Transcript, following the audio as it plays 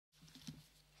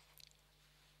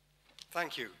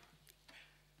Thank you.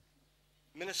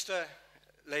 Minister,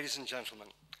 ladies and gentlemen,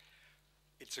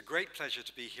 it's a great pleasure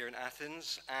to be here in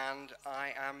Athens, and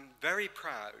I am very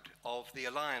proud of the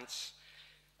alliance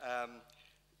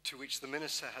to which the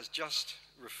Minister has just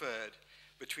referred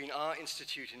between our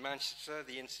institute in Manchester,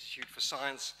 the Institute for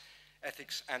Science,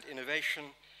 Ethics and Innovation,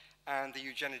 and the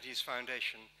Eugenides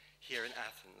Foundation here in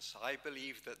Athens. I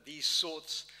believe that these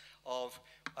sorts of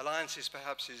alliances,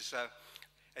 perhaps is a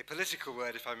political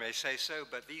word if I may say so,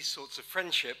 but these sorts of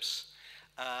friendships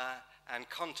and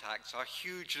contacts are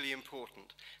hugely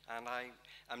important, and I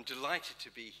am delighted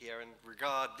to be here and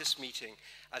regard this meeting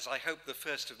as I hope the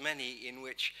first of many in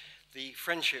which the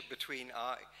friendship between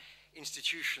our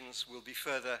institutions will be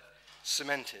further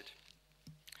cemented.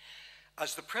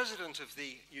 As the president of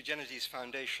the Eugenides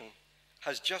Foundation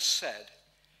has just said,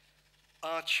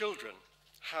 our children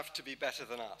have to be better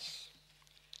than us.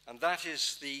 And that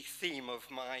is the theme of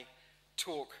my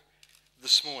talk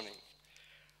this morning.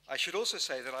 I should also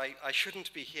say that I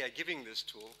shouldn't be here giving this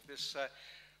talk. This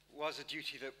was a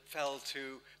duty that fell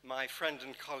to my friend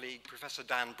and colleague, Professor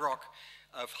Dan Brock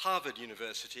of Harvard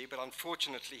University, but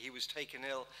unfortunately he was taken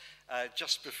ill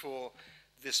just before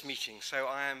this meeting. So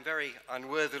I am very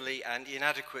unworthily and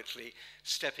inadequately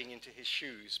stepping into his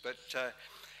shoes. But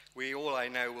we all, I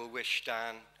know, will wish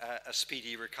Dan a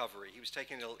speedy recovery. He was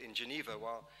taken ill in Geneva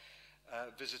while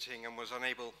visiting and was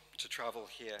unable to travel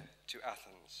here to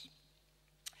Athens.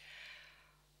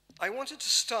 I wanted to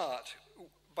start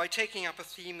by taking up a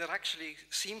theme that actually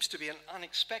seems to be an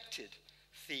unexpected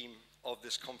theme of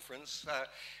this conference.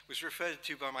 Was referred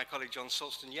to by my colleague John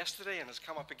Solston yesterday and has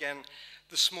come up again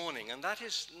this morning. And that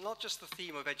is not just the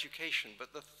theme of education,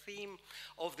 but the theme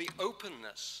of the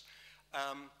openness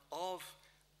of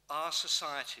our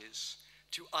societies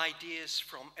to ideas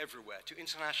from everywhere, to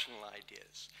international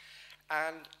ideas.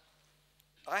 And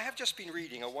I have just been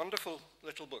reading a wonderful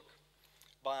little book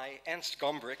by Ernst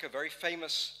Gombrich, a very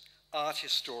famous art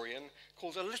historian,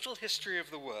 called A Little History of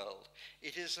the World.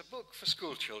 It is a book for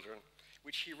school children,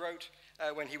 which he wrote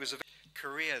when he was a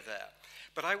career there.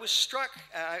 But I was struck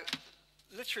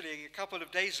literally a couple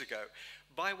of days ago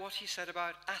by what he said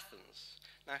about Athens.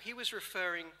 Now, he was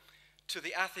referring to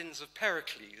the Athens of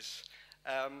Pericles,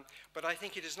 but I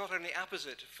think it is not only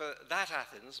apposite for that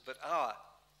Athens, but our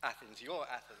Athens, your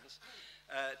Athens,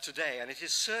 today, and it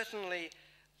is certainly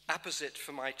apposite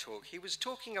for my talk. He was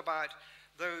talking about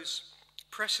those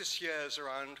precious years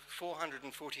around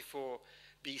 444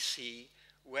 BC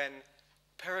when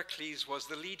Pericles was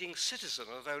the leading citizen,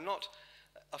 although not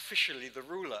officially the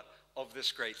ruler of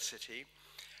this great city,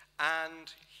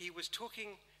 and he was talking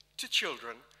to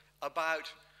children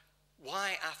about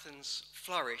why Athens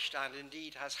flourished and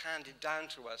indeed has handed down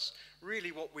to us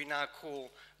really what we now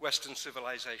call Western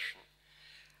civilization.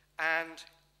 And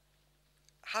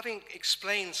having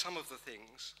explained some of the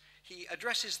things, he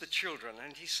addresses the children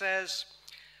and he says,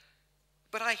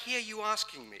 "But I hear you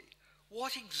asking me,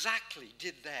 what exactly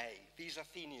did they, these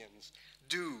Athenians,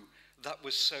 do that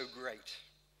was so great?"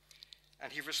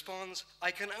 And he responds,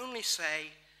 "I can only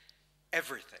say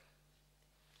everything.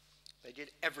 They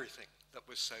did everything that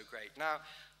was so great." Now,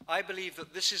 I believe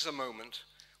that this is a moment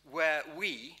where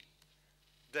we,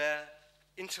 their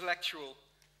intellectual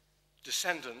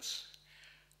descendants,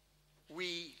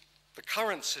 we, the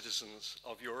current citizens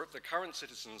of Europe, the current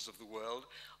citizens of the world,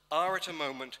 are at a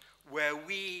moment where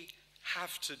we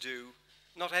have to do,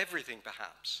 not everything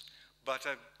perhaps, but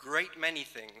a great many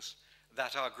things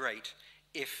that are great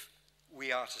if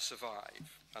we are to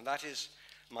survive. And that is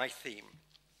my theme.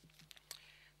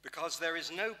 Because there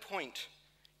is no point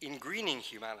in greening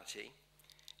humanity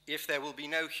if there will be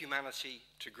no humanity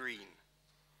to green.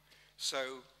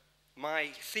 So my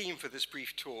theme for this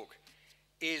brief talk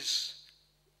is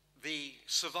the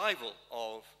survival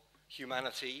of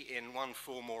humanity in one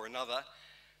form or another,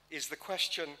 is the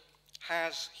question,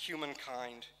 has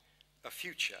humankind a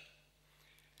future?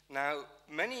 Now,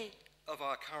 many of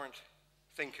our current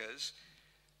thinkers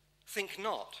think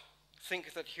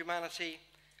that humanity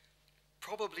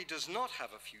probably does not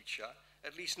have a future,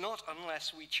 at least not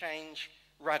unless we change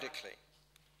radically.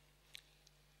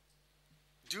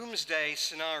 Doomsday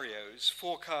scenarios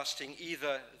forecasting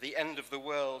either the end of the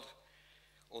world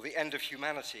or the end of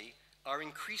humanity are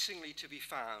increasingly to be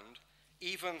found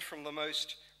even from the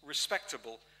most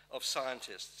respectable of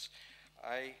scientists.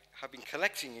 I have been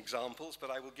collecting examples, but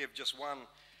I will give just one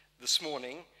this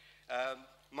morning.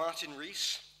 Martin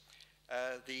Rees,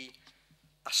 the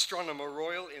Astronomer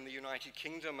Royal in the United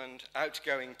Kingdom and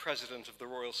outgoing president of the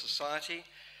Royal Society,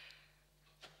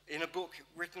 in a book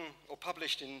written or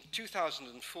published in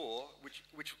 2004,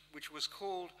 which was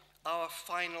called Our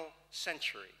Final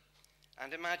Century,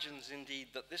 and imagines indeed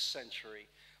that this century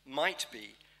might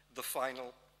be the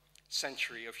final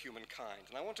century of humankind.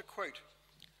 And I want to quote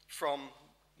from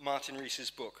Martin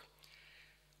Rees's book.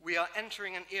 "We are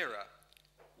entering an era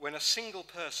when a single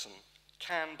person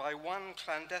can, by one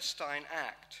clandestine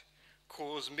act,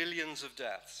 cause millions of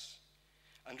deaths,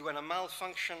 and when a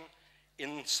malfunction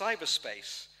in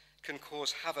cyberspace can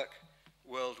cause havoc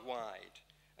worldwide."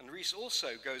 And Rees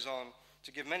also goes on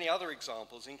to give many other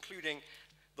examples, including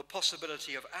the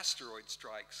possibility of asteroid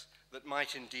strikes that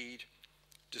might indeed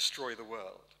destroy the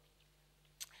world.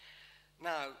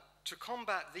 Now, to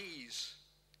combat these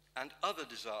and other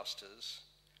disasters,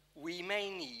 we may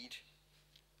need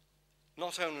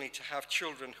not only to have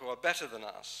children who are better than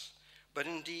us, but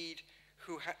indeed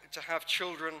to have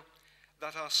children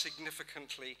that are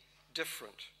significantly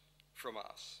different from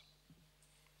us.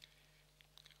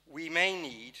 We may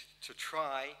need to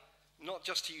try not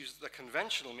just to use the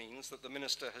conventional means that the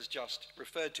minister has just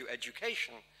referred to,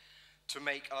 education, to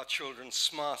make our children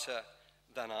smarter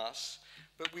than us,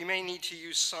 but we may need to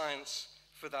use science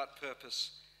for that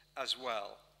purpose as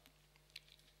well.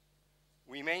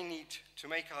 We may need to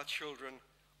make our children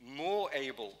more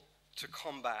able to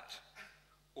combat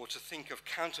or to think of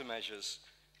countermeasures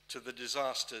to the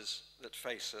disasters that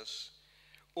face us,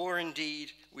 or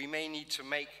indeed we may need to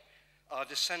make our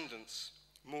descendants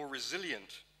more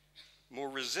resilient, more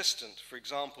resistant, for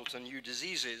example, to new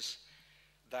diseases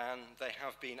than they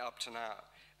have been up to now.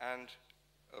 And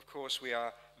of course, we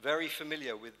are very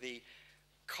familiar with the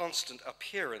constant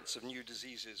appearance of new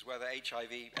diseases, whether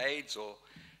HIV, AIDS, or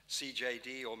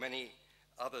CJD, or many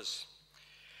others.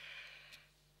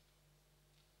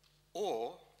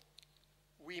 Or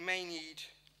we may need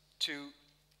to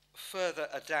further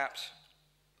adapt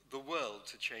the world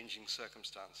to changing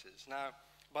circumstances. Now,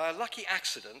 by a lucky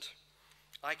accident,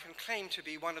 I can claim to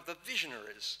be one of the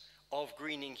visionaries of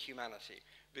greening humanity,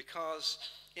 because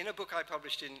in a book I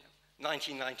published in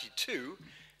 1992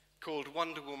 called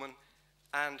Wonder Woman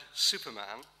and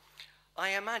Superman, I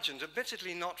imagined,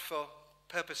 admittedly not for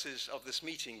purposes of this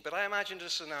meeting, but I imagined a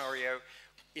scenario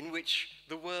in which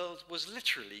the world was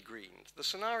literally greened. The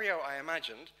scenario I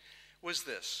imagined was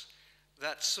this,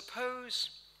 that suppose,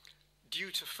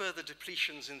 due to further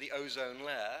depletions in the ozone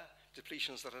layer,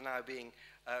 depletions that are now being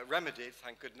remedied,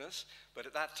 thank goodness, but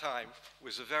at that time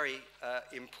was a very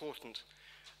important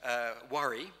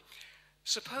worry.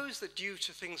 Suppose that due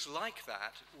to things like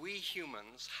that, we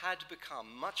humans had become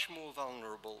much more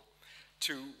vulnerable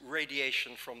to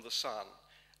radiation from the sun,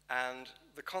 and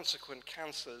the consequent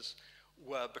cancers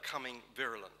were becoming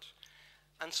virulent.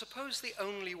 And suppose the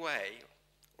only way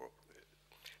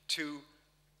to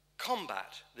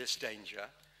combat this danger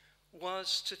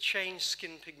was to change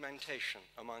skin pigmentation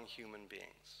among human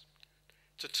beings,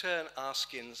 to turn our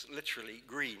skins literally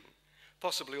green,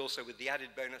 possibly also with the added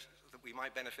bonus that we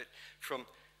might benefit from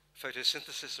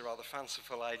photosynthesis, a rather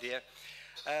fanciful idea.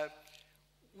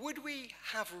 Would we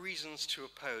have reasons to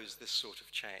oppose this sort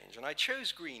of change? And I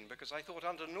chose green because I thought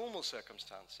under normal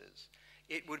circumstances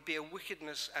it would be a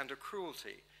wickedness and a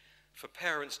cruelty for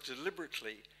parents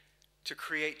deliberately to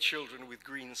create children with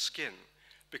green skin,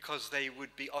 because they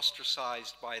would be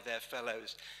ostracized by their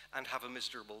fellows and have a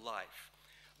miserable life.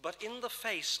 But in the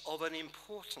face of an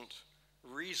important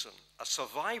reason, a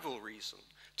survival reason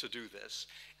to do this,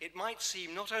 it might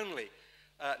seem not only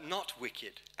not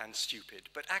wicked and stupid,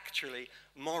 but actually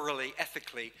morally,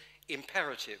 ethically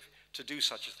imperative to do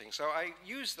such a thing. So I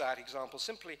use that example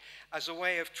simply as a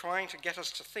way of trying to get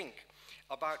us to think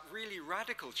about really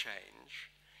radical change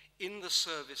in the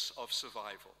service of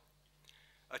survival.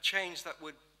 A change that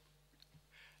would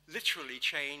literally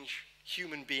change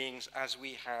human beings as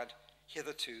we had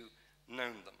hitherto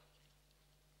known them.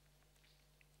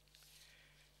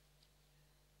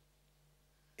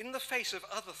 In the face of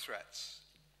other threats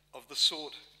of the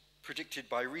sort predicted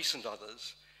by recent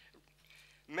others,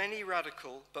 many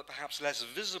radical but perhaps less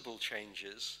visible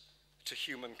changes to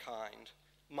humankind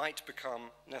might become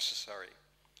necessary.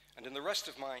 And in the rest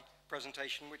of my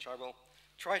presentation, which I will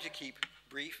try to keep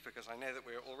brief because I know that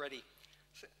we're already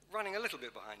running a little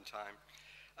bit behind time,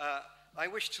 I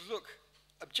wish to look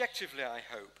objectively, I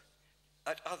hope,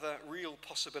 at other real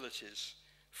possibilities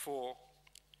for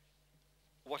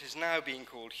what is now being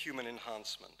called human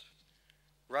enhancement,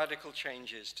 radical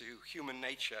changes to human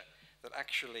nature that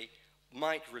actually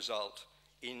might result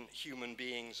in human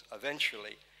beings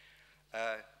eventually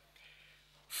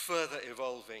further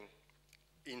evolving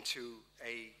into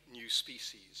a new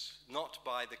species, not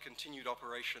by the continued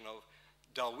operation of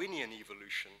Darwinian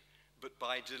evolution, but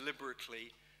by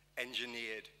deliberately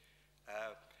engineered,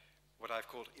 what I've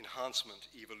called enhancement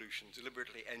evolution,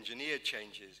 deliberately engineered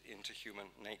changes into human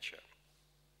nature.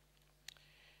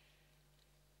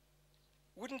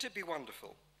 Wouldn't it be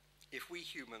wonderful if we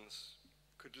humans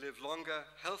could live longer,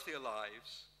 healthier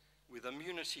lives with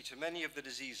immunity to many of the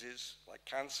diseases like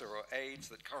cancer or AIDS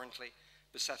that currently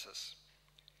beset us?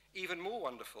 Even more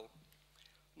wonderful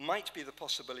might be the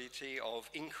possibility of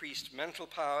increased mental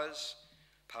powers,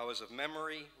 powers of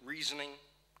memory, reasoning,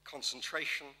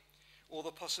 concentration, or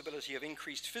the possibility of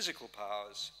increased physical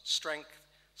powers, strength,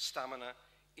 stamina,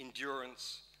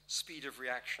 endurance, speed of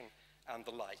reaction, and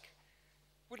the like.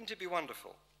 Wouldn't it be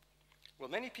wonderful? Well,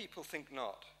 many people think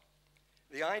not.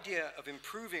 The idea of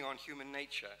improving on human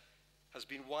nature has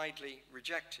been widely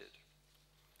rejected.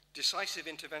 Decisive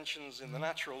interventions in the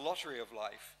natural lottery of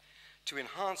life to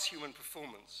enhance human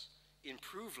performance,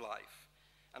 improve life,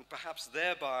 and perhaps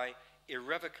thereby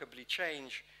irrevocably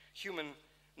change human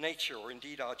nature, or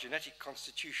indeed our genetic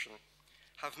constitution,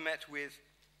 have met with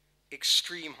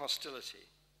extreme hostility.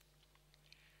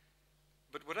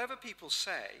 But whatever people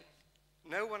say,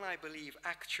 no one, I believe,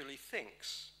 actually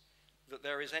thinks that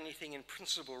there is anything in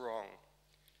principle wrong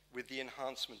with the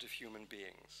enhancement of human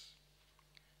beings.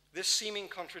 This seeming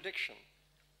contradiction,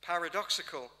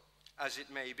 paradoxical as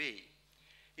it may be,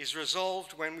 is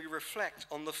resolved when we reflect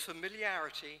on the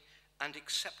familiarity and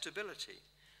acceptability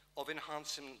of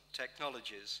enhancement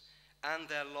technologies and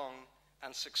their long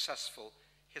and successful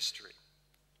history.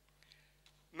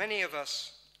 Many of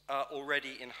us are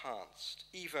already enhanced,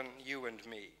 even you and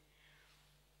me.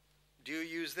 Do you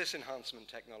use this enhancement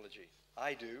technology?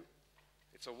 I do.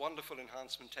 It's a wonderful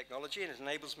enhancement technology, and it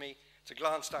enables me to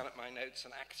glance down at my notes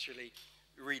and actually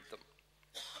read them.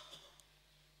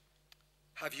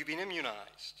 Have you been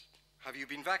immunized? Have you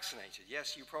been vaccinated?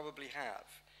 Yes, you probably have.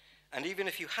 And even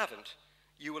if you haven't,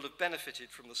 you will have benefited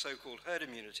from the so-called herd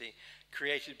immunity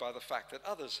created by the fact that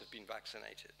others have been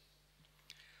vaccinated.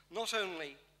 Not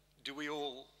only do we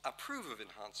all approve of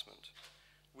enhancement,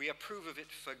 we approve of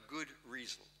it for good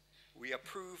reason. We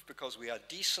approve because we are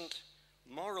decent,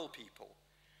 moral people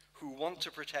who want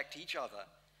to protect each other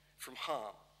from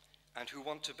harm and who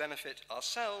want to benefit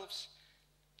ourselves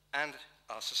and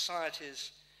our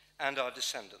societies and our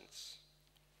descendants.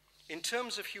 In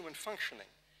terms of human functioning,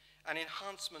 an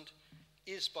enhancement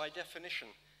is by definition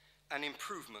an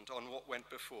improvement on what went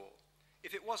before.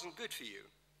 If it wasn't good for you,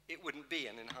 it wouldn't be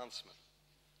an enhancement.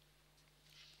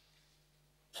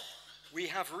 We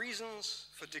have reasons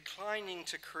for declining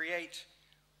to create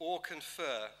or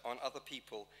confer on other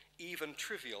people even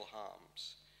trivial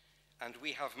harms, and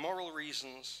we have moral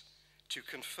reasons to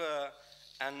confer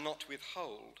and not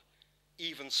withhold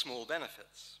even small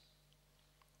benefits.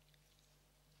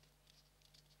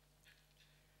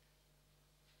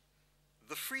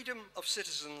 The freedom of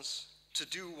citizens to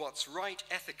do what's right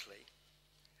ethically,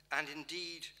 and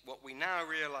indeed what we now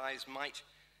realize might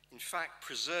in fact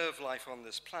preserve life on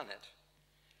this planet,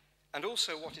 and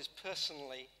also what is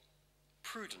personally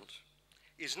prudent,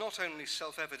 is not only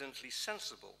self-evidently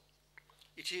sensible,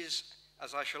 it is,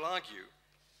 as I shall argue,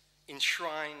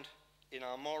 enshrined in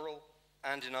our moral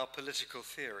and in our political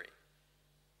theory.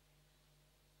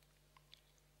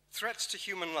 Threats to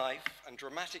human life and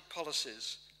dramatic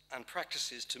policies and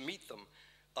practices to meet them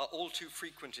are all too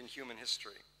frequent in human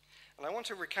history. And I want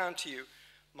to recount to you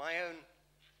my own,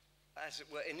 as it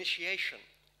were, initiation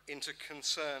into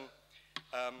concern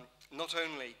not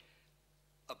only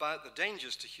about the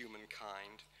dangers to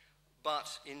humankind,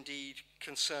 but indeed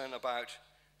concern about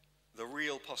the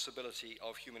real possibility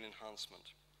of human enhancement.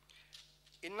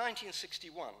 In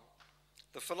 1961,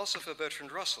 the philosopher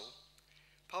Bertrand Russell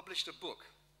published a book.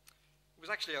 It was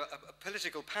actually a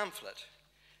political pamphlet.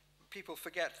 People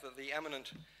forget that the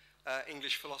eminent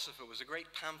English philosopher was a great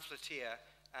pamphleteer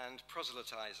and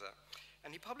proselytizer.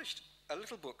 And he published a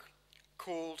little book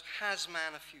called Has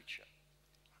Man a Future?,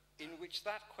 in which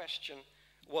that question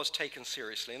was taken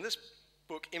seriously. And this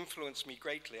book influenced me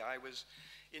greatly. I was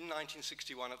in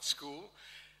 1961 at school,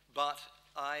 but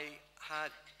I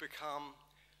had become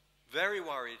very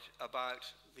worried about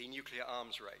the nuclear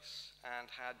arms race and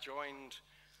had joined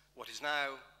what is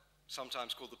now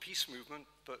sometimes called the peace movement,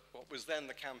 but what was then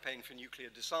the Campaign for Nuclear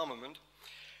Disarmament.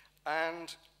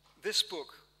 And this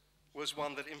book was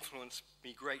one that influenced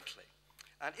me greatly.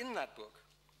 And in that book,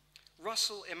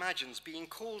 Russell imagines being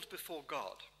called before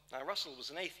God. Now, Russell was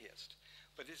an atheist,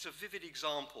 but it's a vivid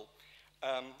example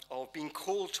of being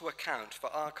called to account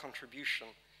for our contribution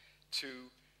to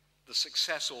the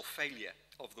success or failure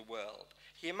of the world.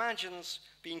 He imagines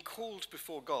being called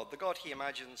before God. The God he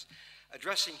imagines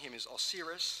addressing him is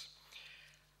Osiris,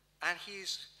 and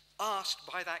he's asked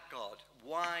by that God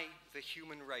why the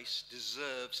human race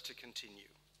deserves to continue.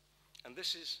 And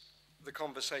this is the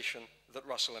conversation that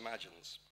Russell imagines.